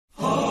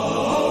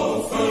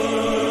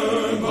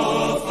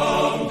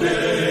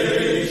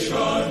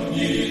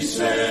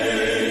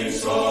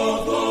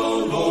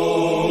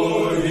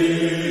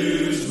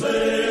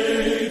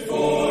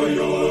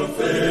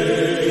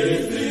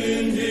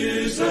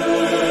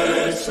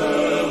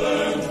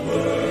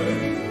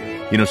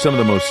You know, some of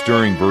the most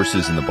stirring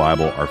verses in the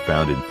Bible are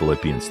found in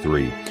Philippians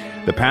 3.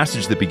 The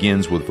passage that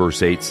begins with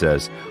verse 8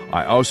 says,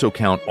 "I also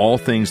count all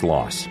things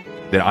loss,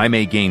 that I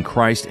may gain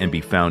Christ and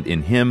be found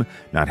in him,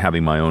 not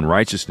having my own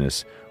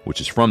righteousness, which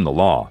is from the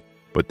law,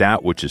 but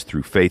that which is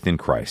through faith in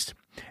Christ."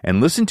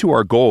 And listen to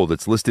our goal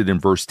that's listed in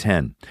verse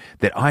 10,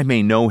 "that I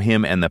may know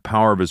him and the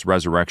power of his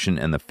resurrection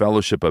and the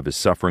fellowship of his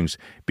sufferings,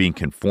 being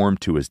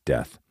conformed to his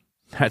death."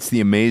 That's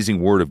the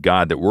amazing Word of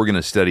God that we're going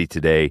to study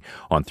today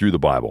on Through the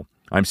Bible.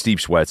 I'm Steve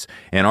Swetz,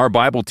 and our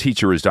Bible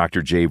teacher is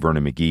Dr. J.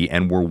 Vernon McGee,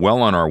 and we're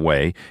well on our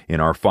way in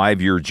our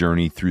 5-year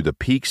journey through the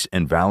peaks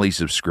and valleys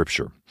of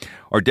Scripture.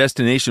 Our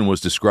destination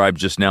was described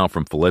just now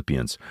from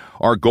Philippians.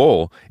 Our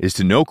goal is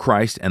to know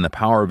Christ and the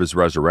power of his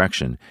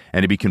resurrection,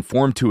 and to be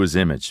conformed to his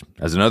image,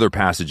 as another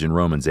passage in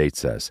Romans 8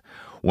 says.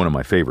 One of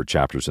my favorite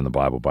chapters in the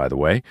Bible, by the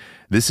way.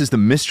 This is the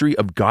mystery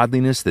of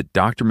godliness that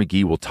Dr.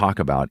 McGee will talk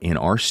about in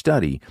our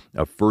study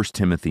of 1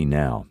 Timothy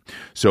now.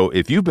 So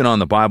if you've been on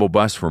the Bible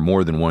bus for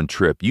more than one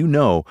trip, you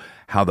know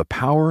how the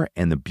power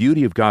and the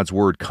beauty of God's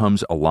Word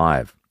comes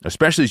alive,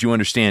 especially as you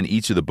understand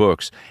each of the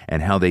books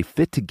and how they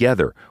fit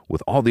together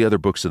with all the other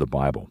books of the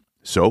Bible.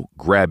 So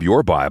grab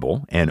your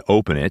Bible and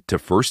open it to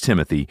 1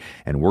 Timothy,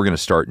 and we're going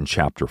to start in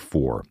chapter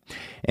 4.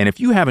 And if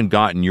you haven't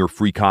gotten your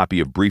free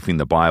copy of Briefing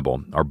the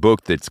Bible, our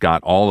book that's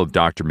got all of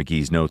Dr.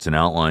 McGee's notes and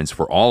outlines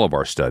for all of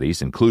our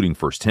studies, including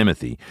 1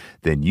 Timothy,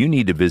 then you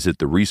need to visit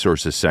the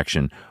resources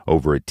section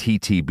over at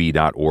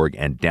ttb.org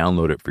and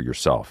download it for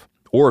yourself.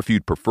 Or if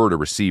you'd prefer to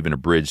receive an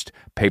abridged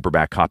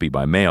paperback copy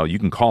by mail, you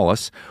can call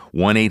us,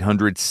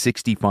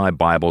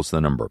 1-800-65-BIBLES,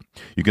 the number.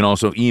 You can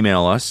also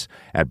email us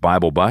at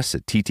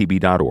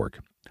biblebus@ttb.org.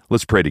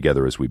 Let's pray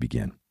together as we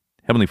begin.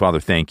 Heavenly Father,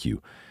 thank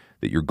you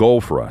that your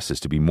goal for us is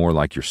to be more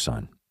like your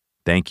Son.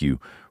 Thank you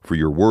for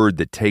your word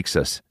that takes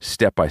us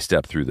step by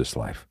step through this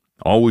life,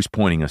 always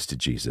pointing us to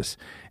Jesus.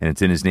 And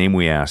it's in his name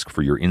we ask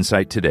for your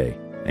insight today.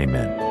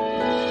 Amen.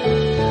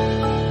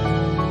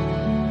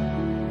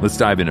 Let's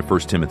dive into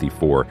 1 Timothy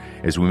 4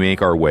 as we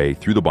make our way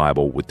through the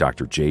Bible with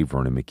Dr. J.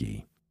 Vernon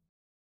McGee.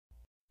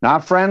 Now,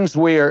 friends,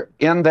 we're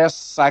in this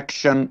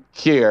section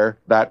here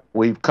that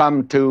we've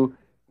come to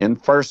in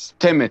 1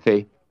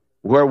 Timothy,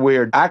 where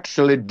we're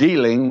actually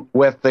dealing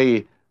with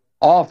the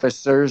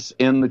officers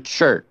in the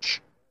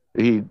church.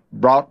 He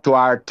brought to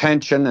our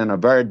attention in a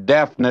very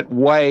definite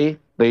way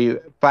the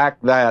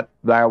fact that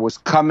there was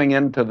coming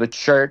into the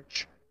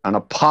church an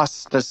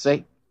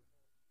apostasy.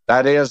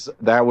 That is,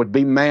 there would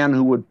be men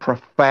who would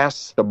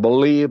profess to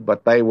believe,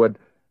 but they would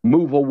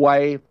move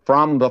away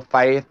from the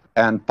faith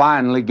and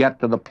finally get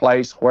to the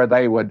place where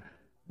they would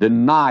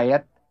deny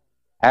it,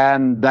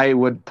 and they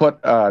would put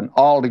an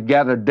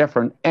altogether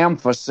different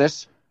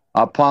emphasis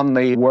upon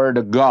the Word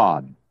of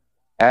God.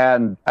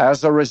 And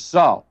as a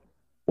result,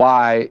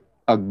 why,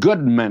 a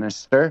good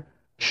minister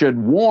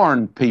should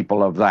warn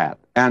people of that.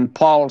 And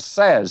Paul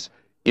says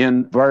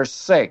in verse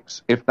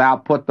 6, "If thou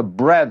put the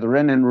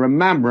brethren in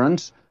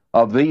remembrance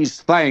of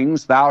these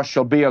things, thou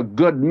shalt be a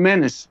good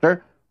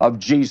minister of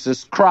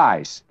Jesus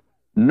Christ,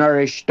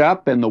 nourished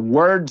up in the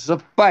words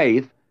of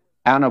faith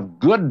and of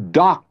good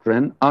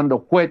doctrine unto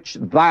which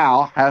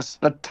thou hast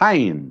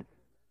attained."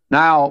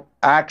 Now,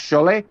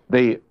 actually,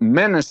 the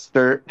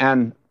minister,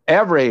 and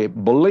every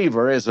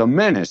believer is a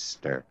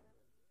minister,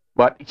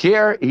 but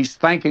here he's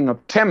thinking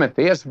of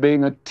Timothy as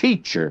being a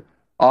teacher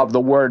of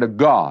the Word of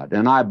God.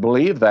 And I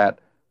believe that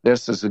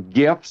this is a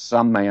gift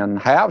some men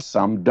have,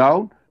 some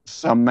don't.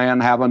 Some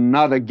men have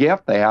another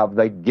gift. They have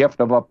the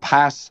gift of a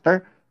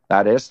pastor,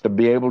 that is, to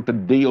be able to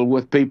deal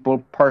with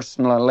people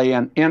personally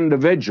and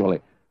individually.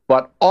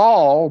 But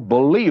all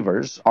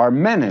believers are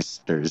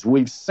ministers.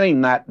 We've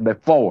seen that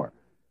before.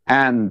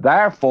 And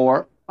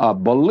therefore, a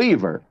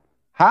believer,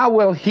 how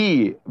will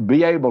he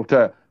be able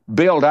to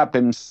build up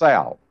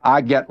himself?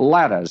 I get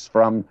letters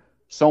from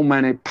so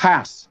many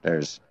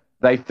pastors.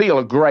 They feel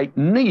a great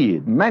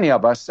need, many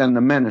of us in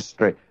the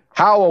ministry.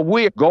 How are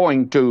we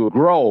going to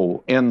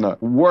grow in the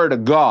Word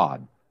of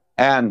God?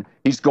 And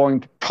he's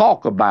going to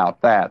talk about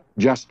that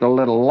just a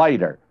little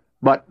later.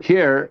 But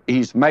here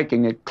he's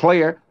making it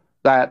clear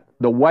that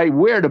the way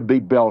we're to be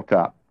built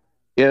up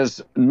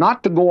is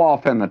not to go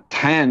off in a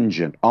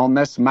tangent on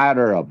this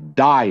matter of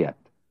diet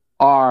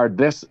or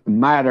this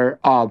matter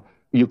of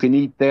you can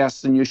eat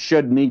this and you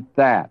shouldn't eat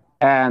that,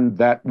 and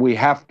that we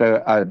have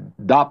to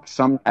adopt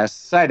some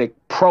ascetic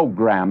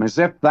program as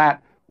if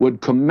that would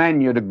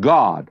commend you to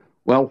God.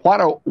 Well, what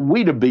are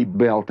we to be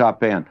built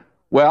up in?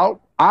 Well,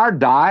 our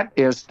diet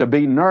is to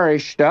be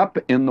nourished up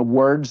in the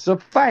words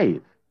of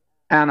faith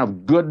and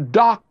of good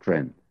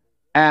doctrine.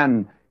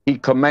 And he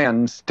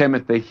commends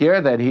Timothy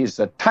here that he's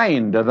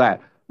attained to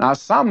that. Now,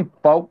 some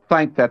folk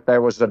think that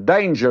there was a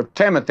danger of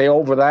Timothy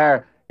over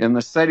there in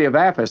the city of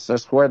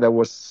Ephesus where there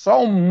was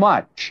so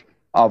much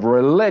of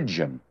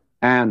religion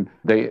and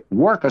the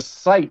work of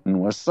Satan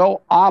was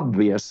so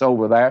obvious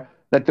over there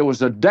that there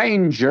was a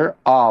danger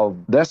of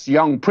this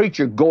young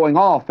preacher going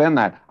off in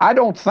that. I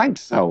don't think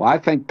so. I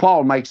think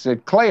Paul makes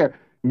it clear,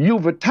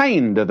 you've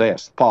attained to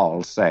this,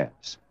 Paul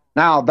says.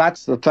 Now,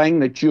 that's the thing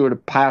that you are to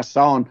pass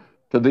on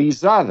to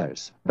these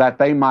others, that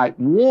they might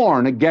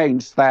warn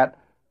against that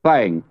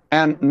thing.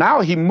 And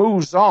now he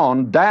moves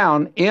on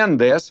down in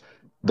this,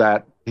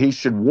 that he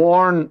should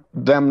warn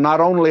them not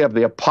only of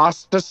the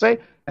apostasy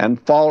and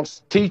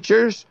false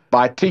teachers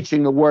by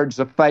teaching the words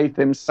of faith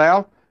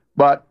himself,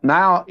 but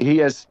now he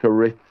is to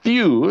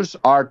refuse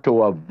or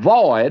to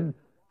avoid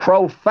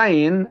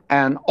profane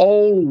and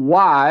old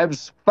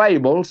wives'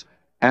 fables,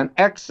 and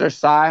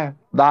exercise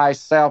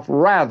thyself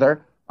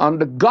rather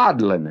unto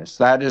godliness.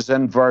 That is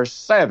in verse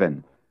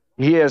 7.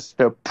 He is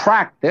to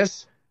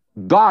practice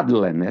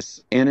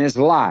godliness in his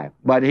life,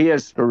 but he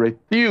is to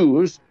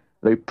refuse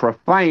the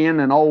profane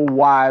and old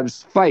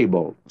wives'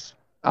 fables.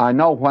 I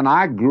know when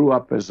I grew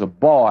up as a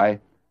boy,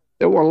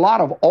 there were a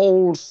lot of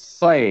old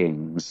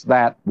sayings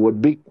that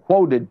would be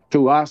quoted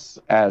to us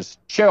as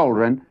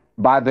children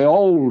by the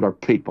older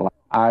people.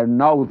 I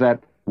know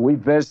that we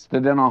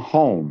visited in a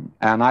home,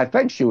 and I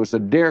think she was a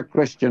dear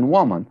Christian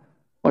woman,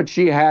 but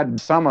she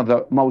had some of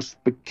the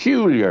most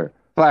peculiar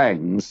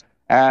things.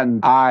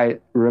 And I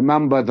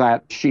remember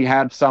that she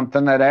had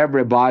something that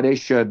everybody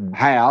should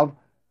have,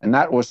 and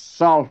that was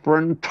sulfur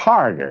and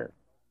tartar.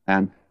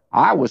 And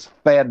I was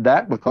fed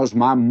that because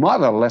my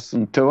mother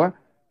listened to her.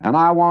 And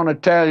I want to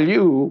tell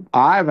you,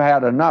 I've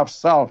had enough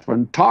sulfur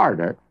and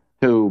tartar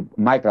to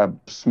make a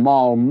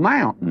small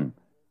mountain.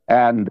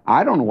 And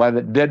I don't know whether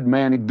it did me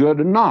any good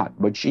or not,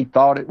 but she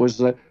thought it was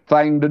the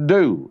thing to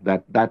do.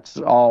 That's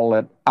all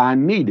that I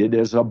needed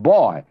as a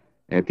boy,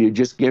 if you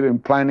just give him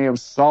plenty of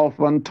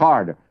sulfur and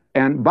tartar.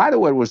 And by the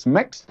way, it was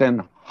mixed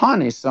in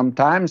honey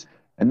sometimes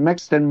and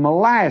mixed in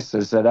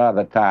molasses at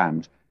other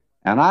times.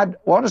 And I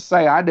want to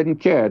say I didn't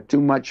care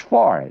too much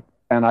for it.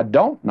 And I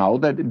don't know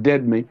that it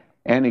did me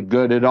any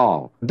good at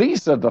all.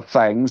 These are the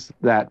things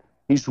that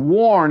he's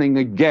warning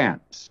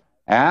against.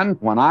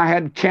 And when I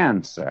had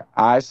cancer,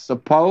 I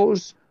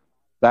suppose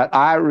that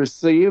I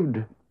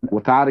received,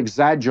 without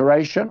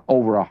exaggeration,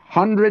 over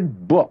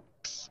 100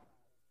 books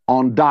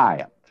on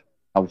diet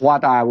of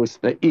what I was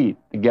to eat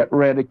to get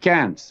rid of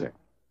cancer.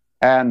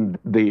 And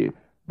the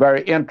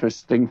very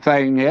interesting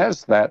thing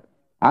is that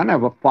I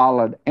never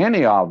followed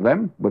any of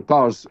them,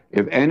 because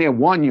if any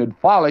one you'd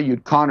follow,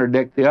 you'd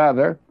contradict the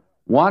other.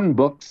 One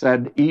book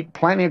said, eat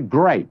plenty of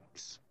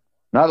grapes.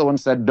 Another one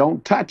said,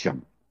 don't touch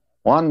them.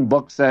 One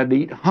book said,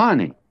 eat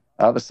honey.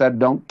 Other said,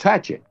 don't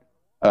touch it.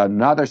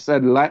 Another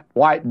said, let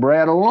white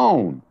bread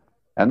alone,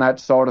 and that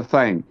sort of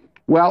thing.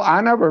 Well, I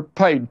never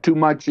paid too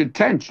much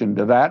attention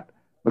to that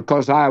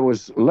because I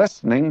was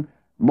listening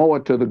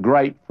more to the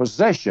great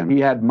physician. He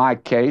had my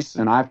case,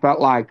 and I felt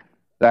like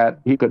that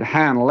he could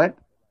handle it.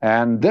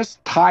 And this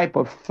type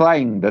of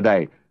thing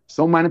today,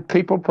 so many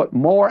people put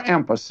more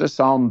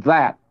emphasis on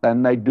that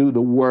than they do the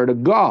Word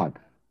of God.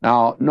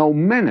 Now, no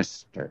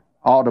minister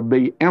ought to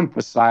be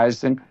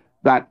emphasizing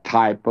that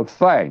type of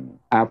thing.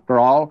 After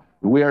all,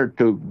 we're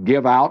to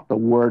give out the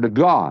Word of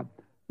God.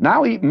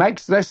 Now he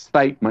makes this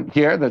statement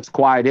here that's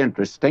quite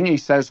interesting. He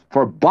says,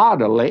 for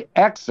bodily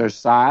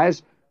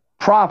exercise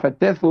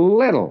profiteth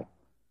little,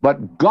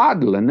 but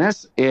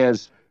godliness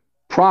is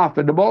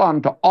profitable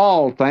unto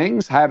all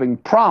things, having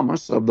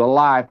promise of the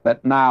life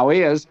that now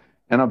is,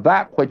 and of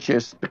that which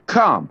is to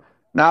come.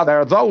 Now, there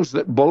are those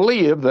that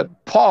believe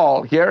that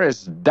Paul here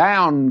is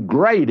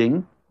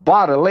downgrading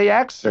bodily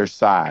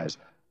exercise.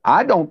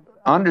 I don't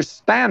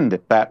understand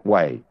it that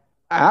way.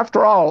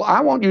 After all, I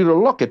want you to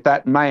look at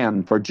that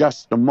man for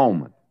just a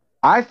moment.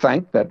 I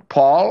think that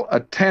Paul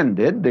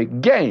attended the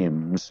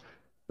games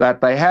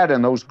that they had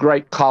in those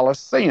great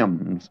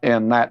coliseums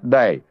in that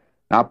day.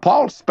 Now,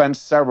 Paul spent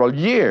several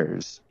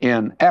years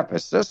in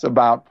Ephesus,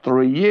 about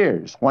 3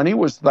 years. When he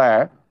was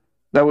there,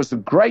 there was a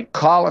great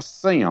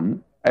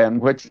coliseum in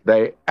which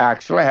they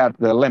actually had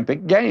the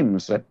Olympic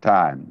Games at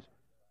times.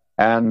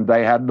 And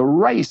they had the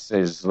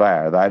races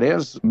there, that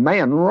is,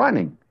 men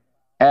running.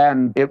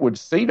 And it would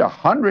seat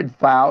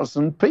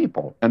 100,000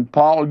 people. And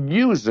Paul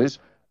uses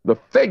the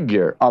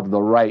figure of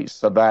the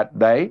race of that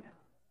day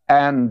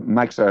and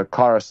makes a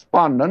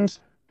correspondence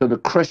to the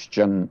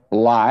Christian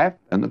life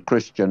and the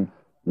Christian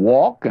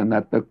walk, and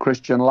that the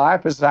Christian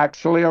life is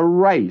actually a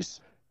race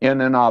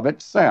in and of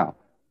itself.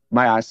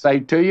 May I say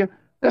to you,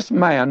 this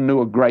man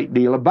knew a great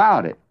deal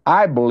about it.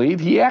 I believe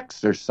he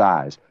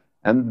exercised.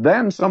 And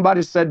then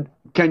somebody said,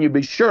 can you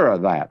be sure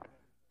of that?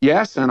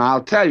 Yes, and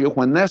I'll tell you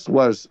when this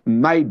was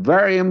made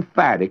very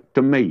emphatic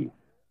to me.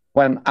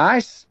 When I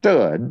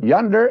stood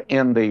yonder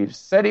in the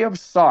city of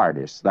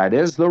Sardis, that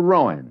is the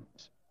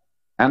ruins,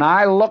 and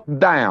I looked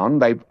down,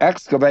 they've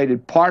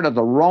excavated part of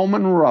the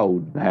Roman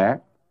road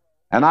there,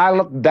 and I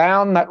looked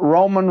down that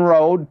Roman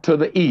road to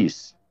the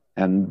east,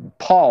 and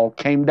Paul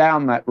came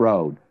down that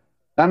road.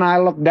 Then I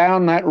looked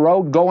down that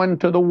road going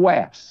to the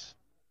west,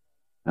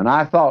 and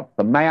I thought,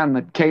 the man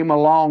that came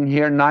along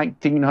here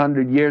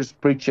 1,900 years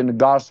preaching the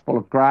gospel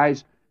of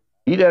Christ,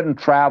 he didn't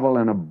travel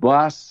in a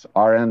bus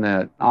or in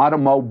an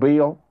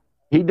automobile.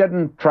 He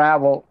didn't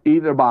travel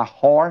either by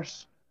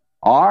horse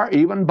or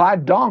even by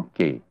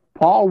donkey.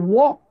 Paul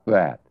walked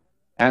that,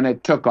 and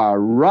it took a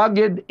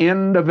rugged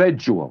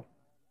individual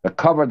to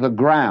cover the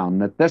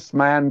ground that this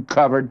man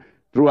covered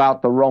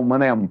throughout the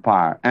Roman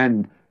Empire.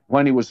 And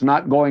when he was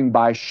not going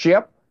by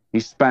ship, he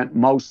spent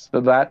most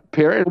of that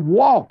period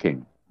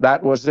walking.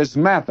 That was his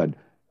method.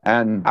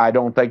 And I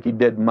don't think he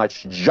did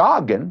much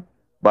jogging,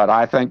 but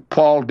I think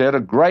Paul did a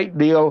great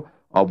deal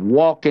of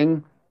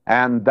walking,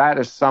 and that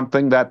is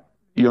something that,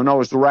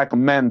 is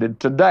recommended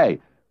today.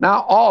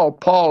 Now, all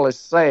Paul is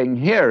saying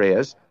here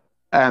is,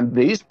 and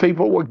these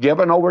people were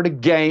given over to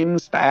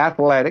games, to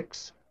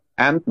athletics,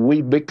 and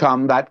we've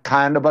become that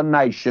kind of a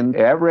nation.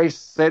 Every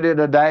city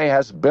today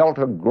has built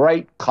a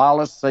great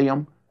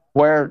coliseum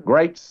where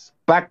great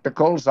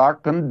spectacles are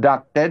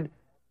conducted,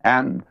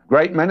 and a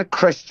great many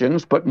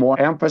Christians put more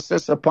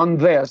emphasis upon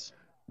this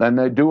than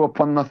they do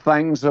upon the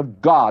things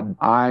of God.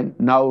 I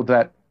know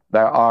that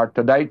there are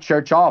today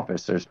church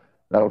officers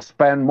that'll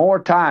spend more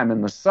time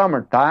in the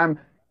summertime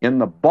in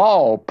the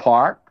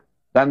ballpark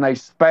than they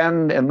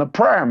spend in the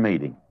prayer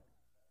meeting.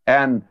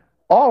 And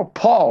all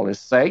Paul is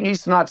saying,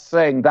 he's not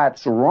saying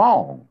that's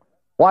wrong.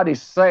 What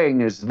he's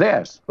saying is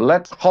this: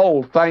 let's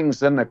hold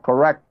things in the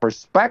correct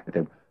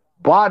perspective.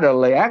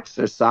 Bodily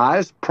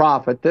exercise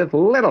profiteth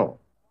little,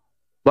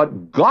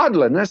 but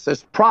godliness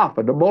is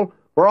profitable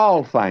for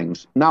all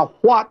things. Now,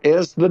 what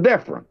is the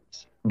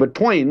difference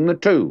between the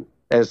two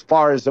as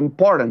far as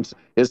importance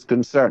is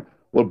concerned?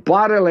 Well,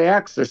 bodily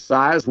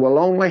exercise will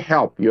only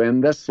help you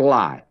in this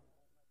life,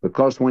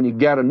 because when you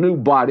get a new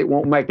body, it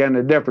won't make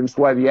any difference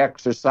whether you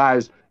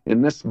exercise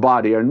in this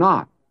body or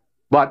not.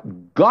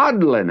 But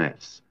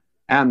godliness,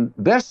 and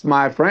this,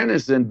 my friend,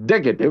 is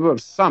indicative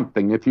of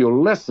something. If you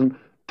listen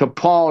to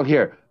Paul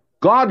here,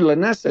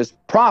 godliness is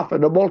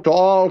profitable to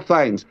all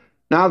things.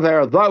 Now, there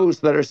are those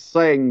that are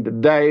saying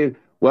today,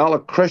 well, a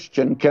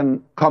Christian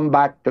can come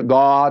back to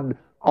God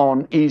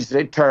on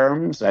easy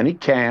terms, and he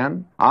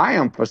can. I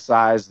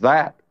emphasize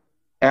that.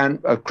 And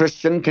a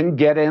Christian can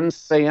get in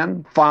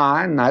sin,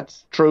 fine,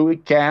 that's true, he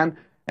can,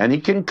 and he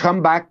can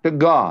come back to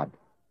God.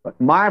 But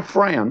my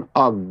friend,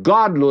 a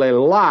godly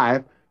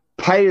life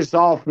pays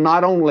off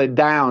not only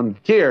down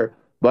here,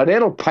 but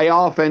it'll pay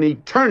off in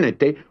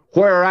eternity,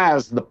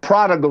 whereas the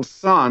prodigal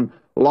son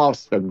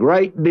lost a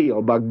great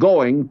deal by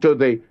going to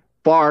the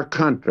far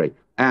country.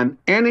 And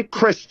any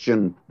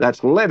Christian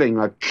that's living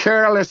a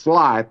careless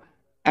life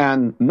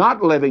and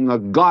not living a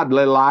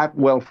godly life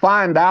will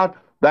find out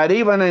that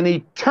even in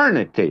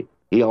eternity,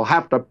 he'll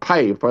have to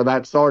pay for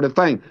that sort of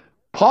thing.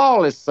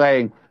 Paul is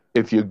saying,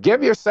 if you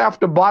give yourself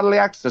to bodily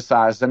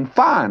exercise, then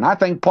fine. I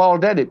think Paul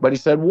did it. But he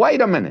said, wait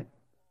a minute.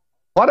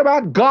 What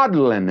about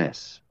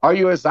godliness? Are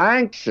you as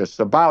anxious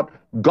about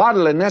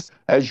godliness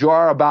as you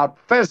are about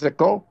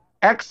physical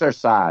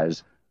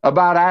exercise,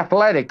 about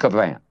athletic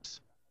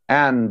events?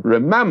 And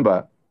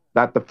remember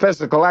that the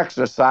physical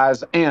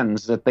exercise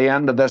ends at the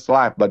end of this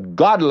life, but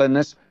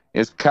godliness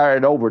is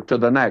carried over to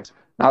the next.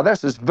 Now,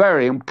 this is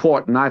very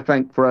important, I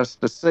think, for us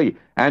to see.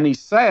 And he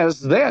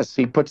says this,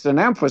 he puts an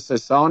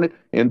emphasis on it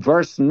in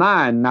verse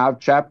 9 now of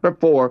chapter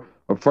 4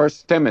 of 1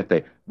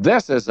 Timothy.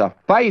 This is a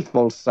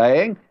faithful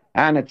saying,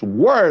 and it's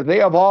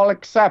worthy of all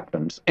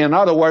acceptance. In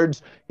other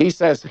words, he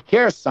says,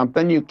 here's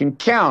something you can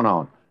count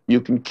on. You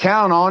can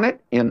count on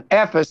it in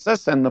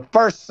Ephesus in the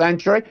 1st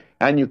century,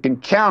 and you can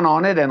count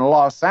on it in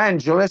Los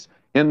Angeles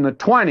in the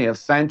 20th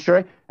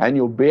century, and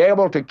you'll be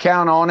able to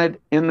count on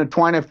it in the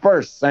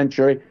 21st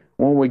century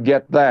when we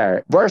get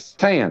there. Verse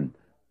 10,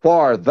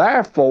 for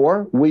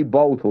therefore we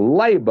both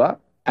labor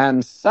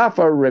and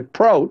suffer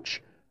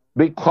reproach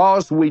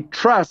because we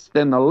trust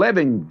in the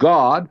living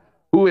God,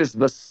 who is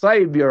the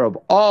Savior of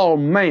all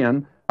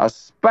men,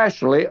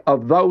 especially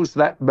of those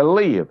that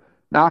believe.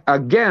 Now,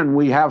 again,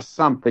 we have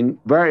something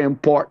very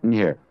important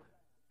here.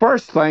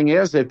 First thing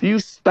is, if you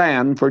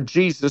stand for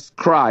Jesus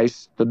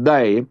Christ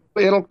today,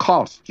 it'll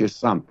cost you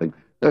something.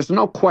 There's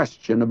no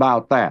question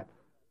about that.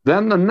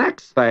 Then the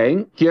next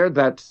thing here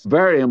that's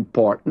very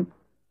important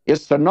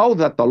is to know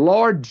that the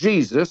Lord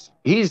Jesus,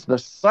 He's the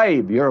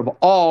Savior of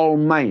all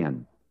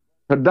men.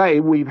 Today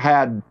we've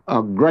had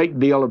a great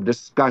deal of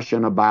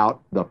discussion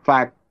about the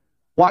fact,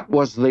 what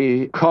was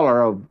the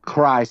color of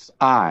Christ's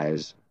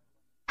eyes?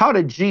 How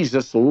did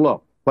Jesus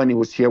look when He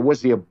was here?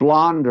 Was He a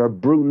blonde or a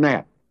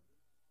brunette?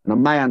 And a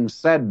man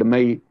said to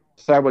me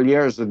several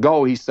years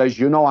ago, he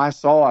says, I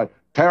saw a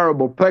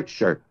terrible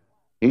picture.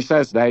 He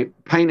says, they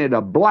painted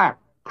a black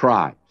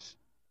Christ.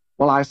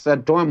 Well, I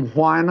said to him,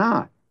 why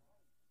not?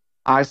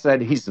 I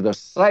said, He's the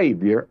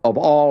Savior of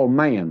all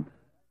men.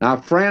 Now,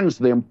 friends,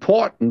 the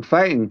important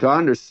thing to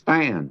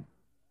understand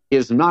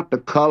is not the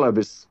color of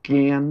his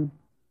skin,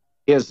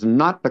 is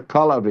not the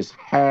color of his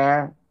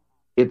hair.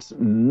 It's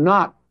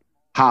not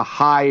how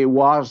high he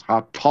was,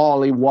 how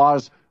tall he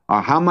was,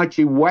 or how much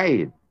he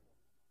weighed.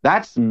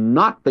 That's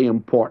not the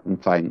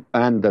important thing.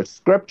 And the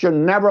Scripture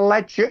never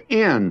lets you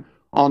in.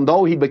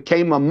 Although he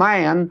became a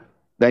man,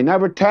 they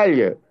never tell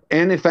you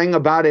anything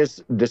about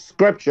his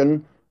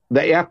description.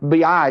 The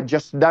FBI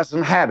just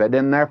doesn't have it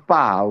in their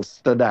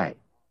files today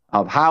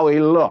of how he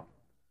looked,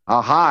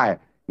 how high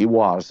he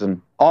was,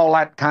 and all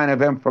that kind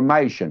of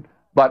information.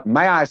 But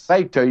may I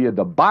say to you,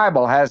 the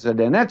Bible has it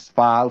in its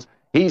files.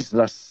 He's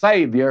the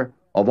Savior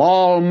of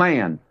all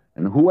men.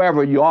 And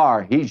whoever you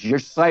are, He's your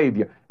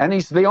Savior. And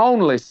He's the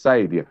only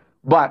Savior.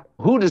 But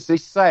who does He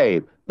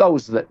save?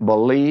 Those that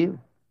believe.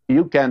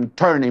 You can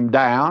turn Him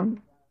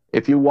down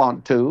if you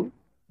want to.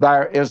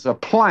 There is a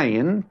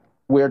plane,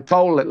 we're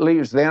told, that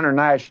leaves the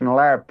international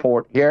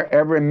airport here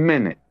every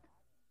minute.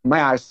 May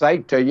I say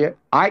to you,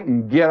 I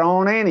can get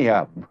on any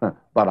of them,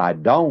 but I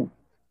don't.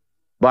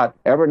 But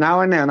every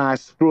now and then I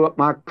screw up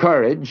my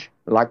courage,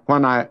 like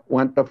when I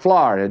went to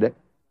Florida.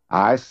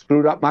 I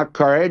screwed up my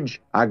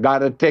courage, I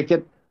got a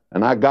ticket,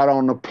 and I got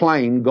on the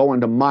plane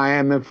going to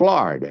Miami,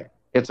 Florida.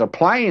 It's a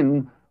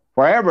plane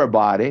for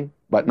everybody,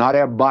 but not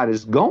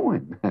everybody's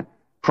going.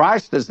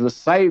 Christ is the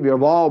Savior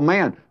of all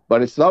men,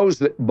 but it's those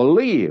that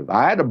believe.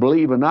 I had to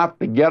believe enough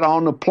to get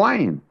on the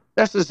plane.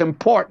 This is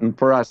important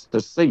for us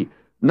to see.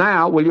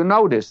 Now, will you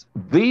notice,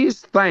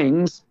 these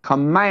things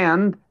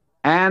command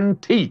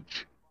and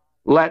teach.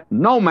 Let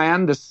no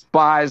man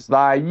despise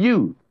thy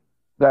youth.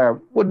 There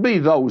would be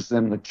those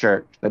in the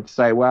church that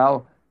say,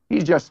 well,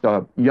 he's just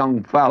a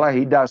young fella,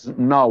 he doesn't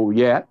know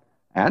yet,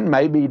 and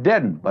maybe he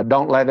didn't, but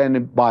don't let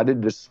anybody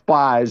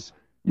despise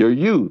your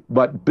youth,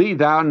 but be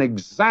thou an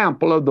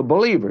example of the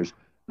believers.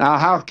 Now,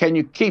 how can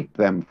you keep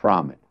them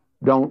from it?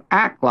 Don't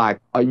act like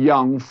a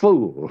young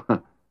fool.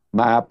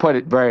 May I put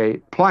it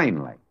very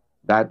plainly?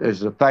 That is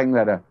the thing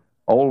that an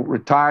old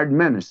retired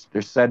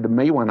minister said to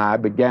me when I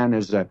began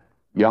as a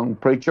young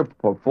preacher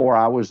before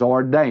I was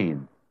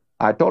ordained.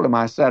 I told him,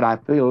 I said, I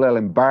feel a little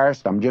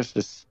embarrassed. I'm just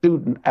a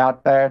student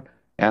out there,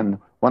 and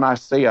when I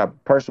see a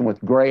person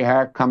with gray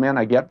hair come in,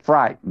 I get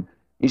frightened.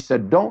 He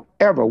said, don't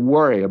ever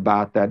worry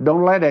about that.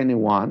 Don't let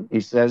anyone,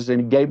 he says,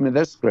 and he gave me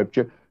this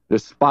scripture,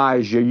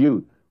 despise your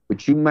youth,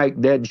 but you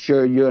make dead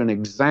sure you're an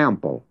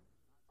example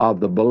of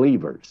the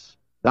believers.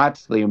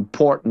 That's the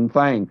important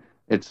thing.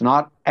 It's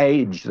not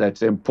age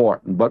that's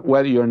important, but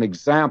whether you're an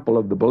example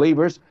of the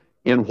believers.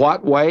 In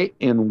what way?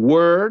 In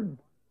word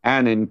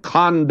and in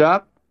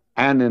conduct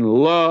and in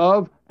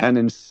love and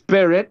in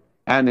spirit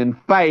and in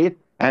faith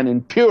and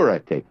in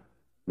purity.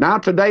 Now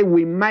today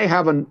we may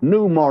have a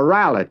new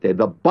morality.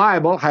 The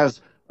Bible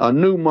has a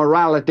new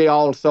morality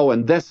also,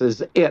 and this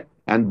is it.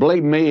 And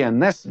believe me, in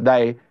this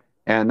day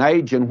and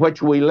age in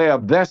which we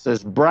live, this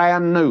is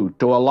brand new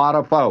to a lot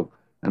of folk.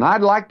 And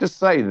I'd like to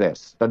say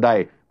this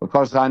today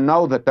because I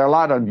know that there are a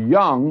lot of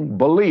young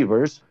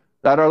believers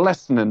that are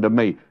listening to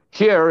me.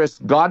 Here is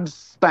God's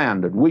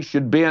standard. We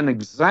should be an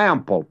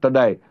example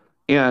today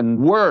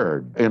in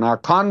word, in our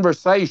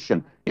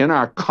conversation, in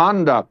our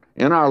conduct,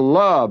 in our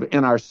love,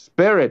 in our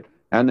spirit,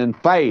 and in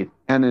faith,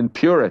 and in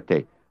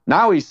purity.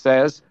 Now he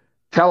says,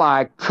 till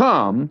I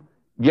come,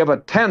 give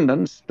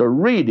attendance to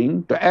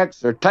reading, to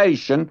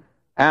exhortation,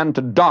 and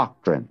to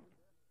doctrine.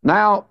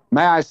 Now,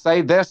 may I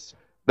say this,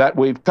 that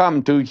we've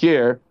come to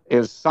here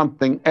is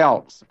something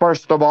else.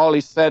 First of all,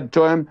 he said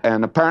to him,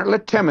 and apparently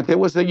Timothy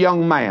was a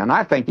young man.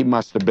 I think he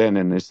must have been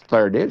in his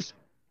 30s.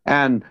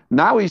 And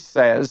now he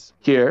says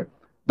here,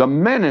 the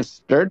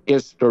minister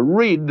is to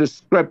read the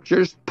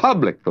scriptures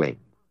publicly.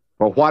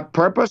 For what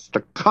purpose?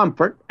 To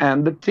comfort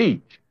and to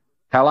teach.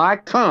 Till I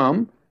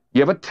come,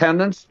 give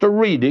attendance to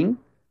reading,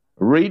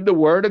 read the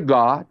Word of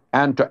God,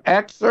 and to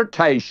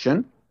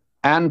exhortation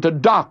and to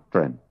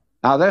doctrine.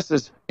 Now, this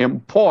is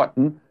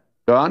important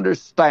to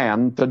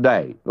understand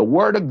today. The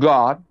Word of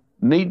God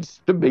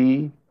needs to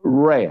be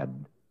read.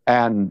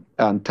 And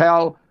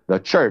until the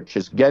church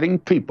is getting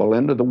people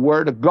into the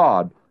Word of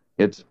God,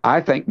 it's, I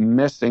think,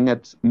 missing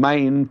its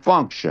main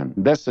function.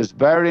 This is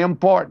very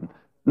important.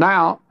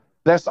 Now,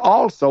 this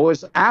also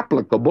is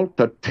applicable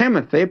to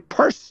Timothy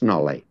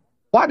personally.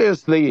 What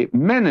is the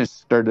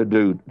minister to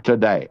do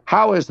today?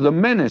 How is the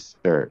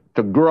minister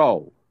to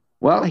grow?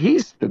 Well,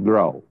 he's to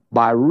grow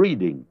by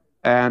reading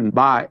and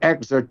by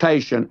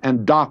exhortation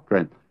and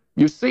doctrine.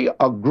 You see,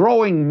 a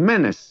growing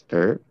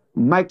minister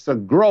makes a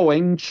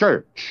growing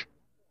church,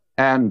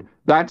 and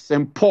that's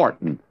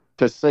important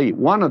to see.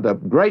 One of the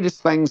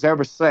greatest things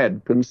ever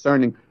said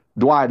concerning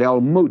Dwight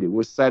L. Moody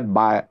was said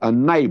by a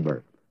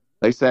neighbor.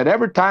 They said,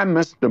 every time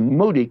Mr.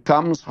 Moody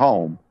comes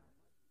home,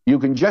 you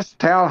can just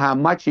tell how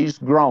much he's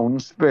grown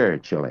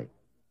spiritually.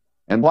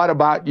 And what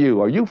about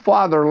you? Are you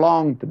farther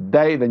along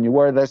today than you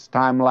were this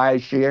time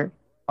last year?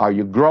 Are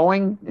you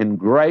growing in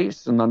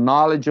grace and the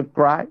knowledge of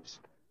Christ?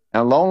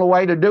 And the only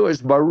way to do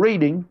is by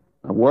reading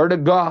the Word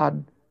of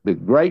God, the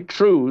great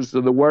truths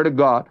of the Word of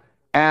God.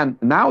 And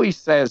now he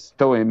says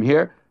to him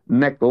here,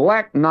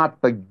 neglect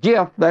not the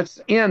gift that's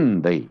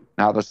in thee.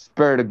 Now the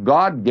Spirit of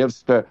God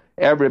gives to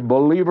every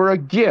believer a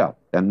gift,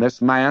 and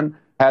this man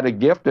had a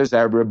gift as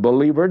every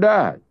believer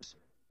does.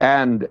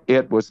 And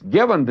it was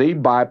given thee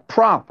by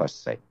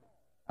prophecy.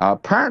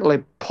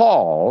 Apparently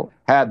Paul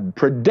had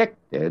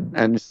predicted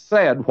and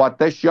said what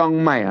this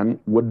young man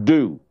would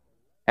do.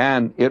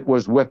 And it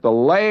was with the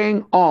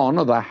laying on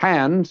of the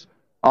hands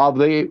of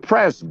the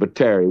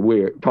presbytery,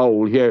 we're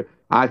told here,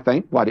 I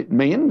think what it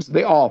means,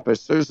 the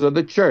officers of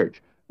the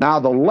church. Now,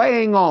 the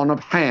laying on of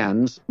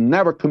hands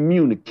never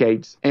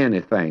communicates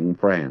anything,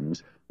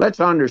 friends. Let's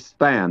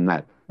understand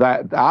that.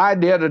 The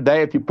idea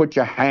today, if you put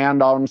your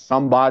hand on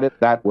somebody,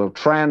 that will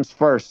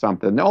transfer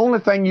something. The only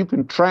thing you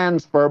can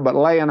transfer but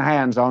laying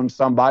hands on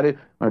somebody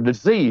are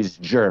disease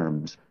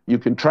germs. You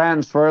can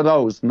transfer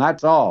those, and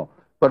that's all.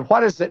 But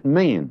what does it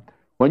mean?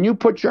 When you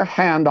put your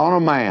hand on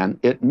a man,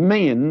 it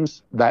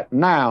means that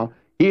now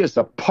he is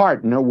a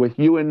partner with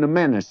you in the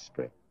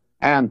ministry.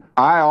 And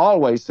I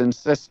always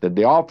insisted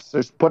the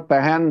officers put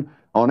their hand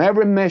on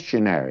every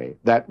missionary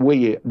that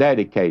we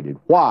dedicated.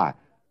 Why?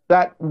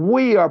 That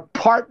we are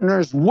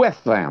partners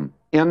with them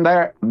in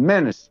their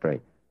ministry.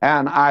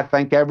 And I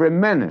think every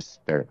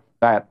minister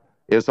that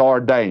is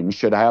ordained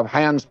should have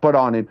hands put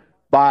on him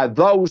by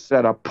those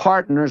that are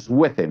partners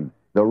with him,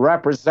 the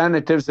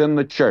representatives in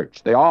the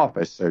church, the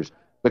officers,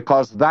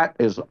 because that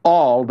is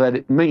all that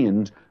it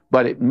means,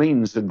 but it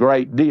means a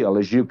great deal,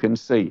 as you can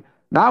see.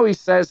 Now he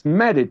says,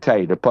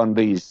 meditate upon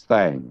these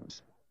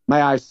things.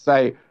 May I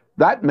say,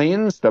 that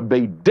means to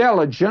be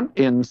diligent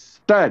in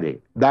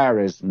study. There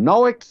is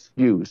no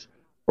excuse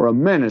for a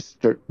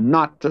minister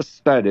not to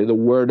study the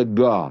Word of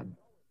God.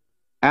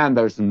 And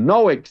there's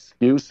no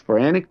excuse for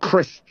any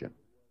Christian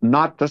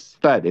not to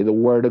study the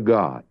Word of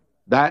God.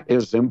 That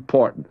is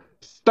important.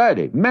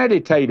 Study,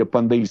 meditate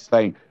upon these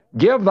things.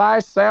 Give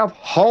thyself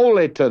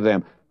wholly to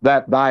them,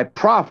 that thy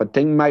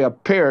profiting may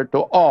appear to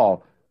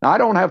all. Now, I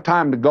don't have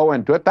time to go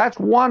into it. That's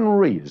one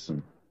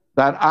reason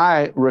that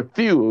I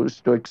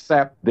refuse to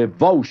accept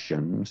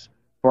devotions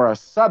for a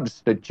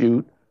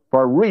substitute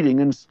for reading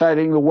and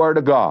studying the Word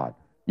of God.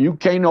 You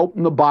can't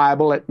open the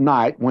Bible at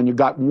night when you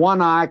got one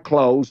eye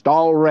closed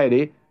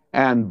already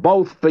and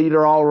both feet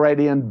are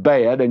already in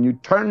bed, and you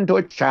turn to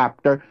a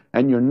chapter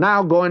and you're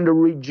now going to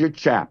read your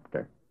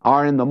chapter.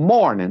 Or in the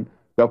morning,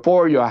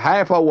 before you're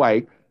half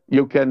awake,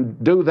 you can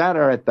do that,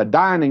 or at the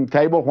dining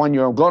table when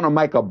you're going to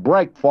make a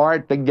break for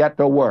it to get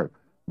to work.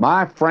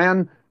 My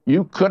friend,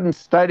 you couldn't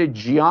study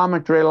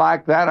geometry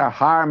like that or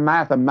higher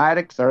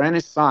mathematics or any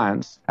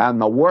science,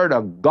 and the Word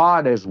of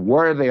God is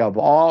worthy of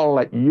all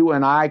that you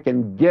and I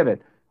can give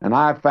it. And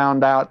I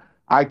found out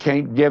I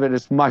can't give it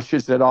as much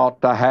as it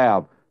ought to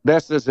have.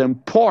 This is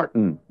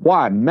important.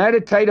 Why?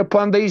 Meditate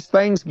upon these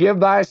things, give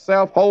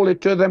thyself wholly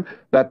to them,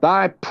 that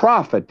thy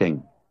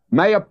profiting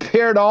may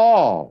appear to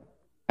all.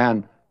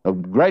 And the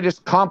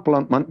greatest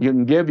compliment you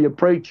can give your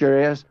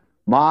preacher is,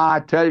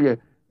 I tell you,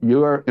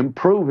 you're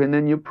improving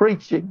in your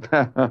preaching.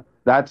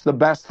 That's the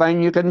best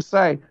thing you can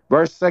say.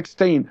 Verse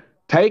 16,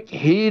 take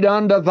heed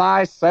unto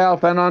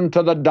thyself and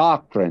unto the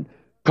doctrine.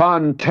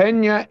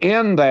 Continue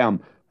in them,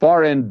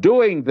 for in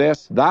doing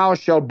this thou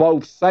shalt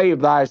both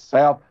save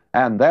thyself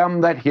and them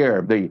that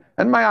hear thee.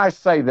 And may I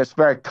say this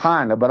very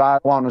kindly, but I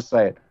want to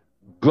say it.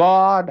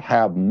 God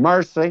have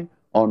mercy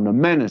on the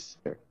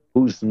minister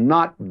who's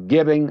not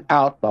giving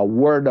out the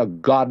Word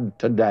of God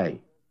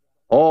today.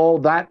 Oh,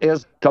 that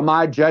is, to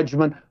my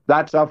judgment,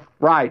 that's a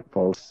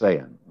frightful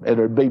sin. It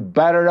would be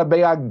better to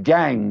be a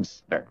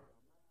gangster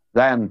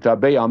than to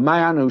be a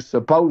man who's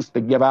supposed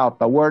to give out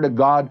the Word of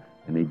God,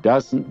 and he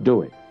doesn't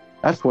do it.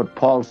 That's what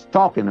Paul's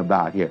talking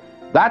about here.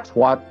 That's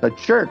what the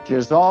church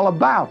is all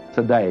about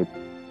today.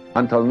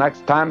 Until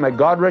next time, may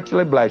God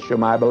richly bless you,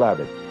 my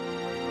beloved.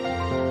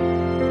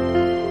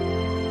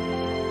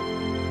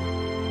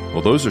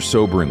 Well, those are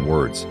sobering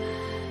words.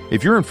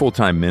 If you're in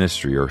full-time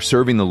ministry or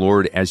serving the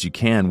Lord as you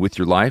can with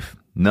your life,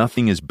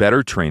 nothing is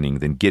better training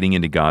than getting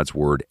into God's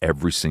Word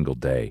every single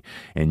day.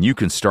 And you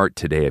can start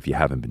today if you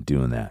haven't been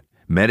doing that.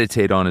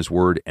 Meditate on His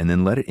Word and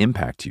then let it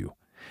impact you.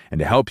 And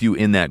to help you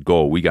in that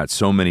goal, we got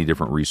so many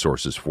different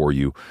resources for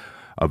you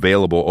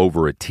available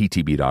over at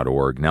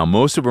ttb.org. Now,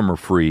 most of them are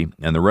free,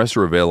 and the rest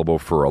are available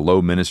for a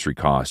low ministry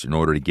cost in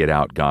order to get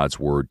out God's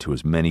Word to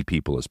as many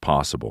people as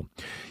possible.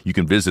 You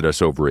can visit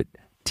us over at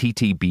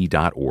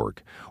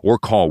ttb.org or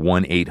call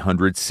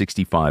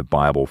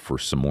 1-800-65-BIBLE for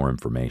some more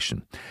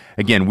information.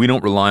 Again, we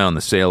don't rely on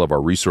the sale of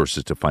our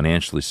resources to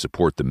financially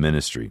support the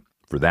ministry.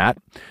 For that,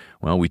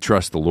 well, we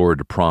trust the Lord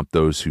to prompt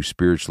those who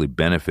spiritually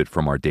benefit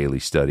from our daily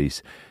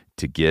studies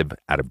to give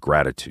out of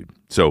gratitude.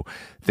 So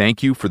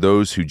thank you for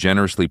those who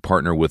generously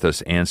partner with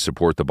us and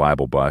support the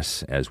Bible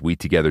Bus as we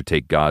together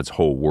take God's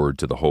whole Word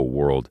to the whole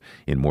world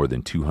in more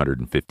than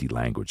 250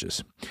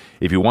 languages.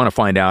 If you want to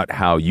find out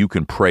how you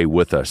can pray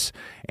with us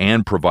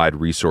and provide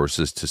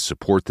resources to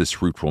support this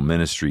fruitful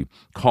ministry,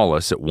 call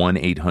us at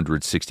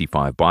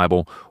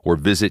 1-800-65-BIBLE or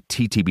visit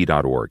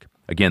ttb.org.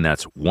 Again,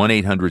 that's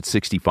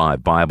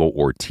 1-800-65-BIBLE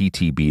or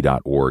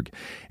ttb.org.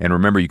 And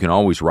remember, you can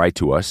always write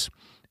to us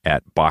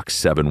at Box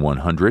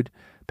 7100,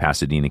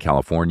 Pasadena,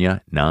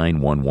 California,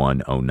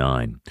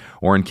 91109.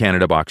 Or in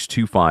Canada, Box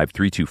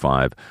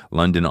 25325,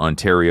 London,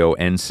 Ontario,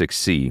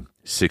 N6C,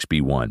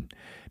 6B1.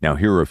 Now,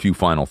 here are a few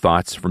final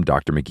thoughts from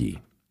Dr. McGee.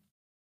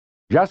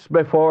 Just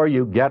before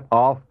you get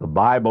off the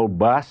Bible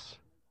bus,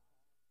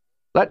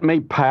 let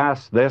me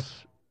pass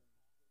this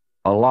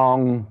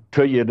along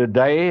to you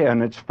today,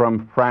 and it's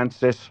from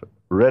Francis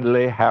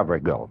Ridley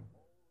Havergal.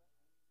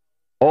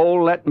 Oh,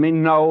 let me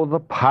know the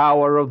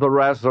power of the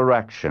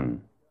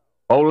resurrection.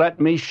 Oh,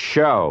 let me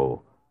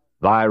show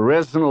thy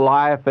risen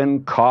life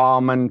in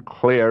calm and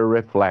clear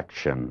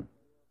reflection.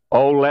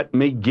 Oh, let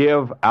me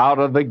give out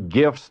of the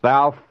gifts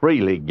thou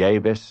freely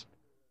gavest.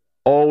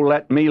 Oh,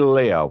 let me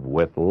live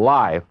with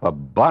life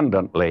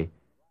abundantly,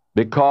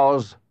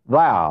 because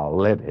thou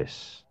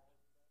livest.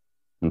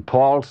 And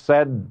Paul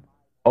said,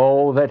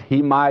 oh, that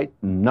he might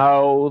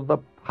know the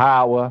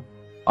power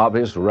of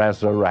his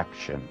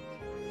resurrection.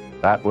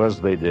 That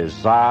was the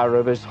desire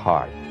of his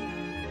heart.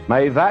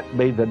 May that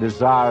be the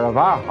desire of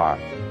our heart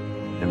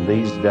in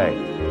these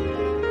days.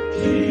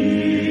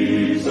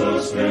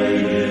 Jesus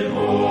made it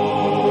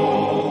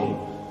home,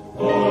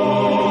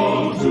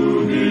 all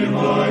to him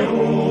I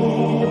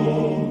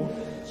owe.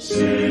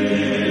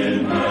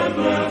 Sin had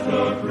left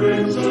a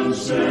crimson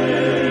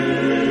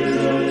stain,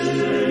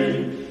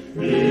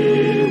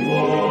 he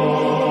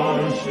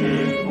washed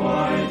it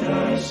white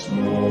as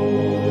snow.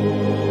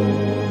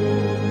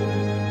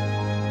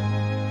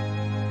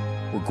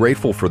 We're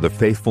grateful for the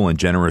faithful and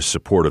generous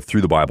support of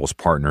Through the Bible's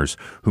partners,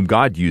 whom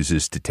God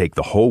uses to take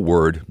the whole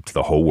Word to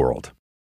the whole world.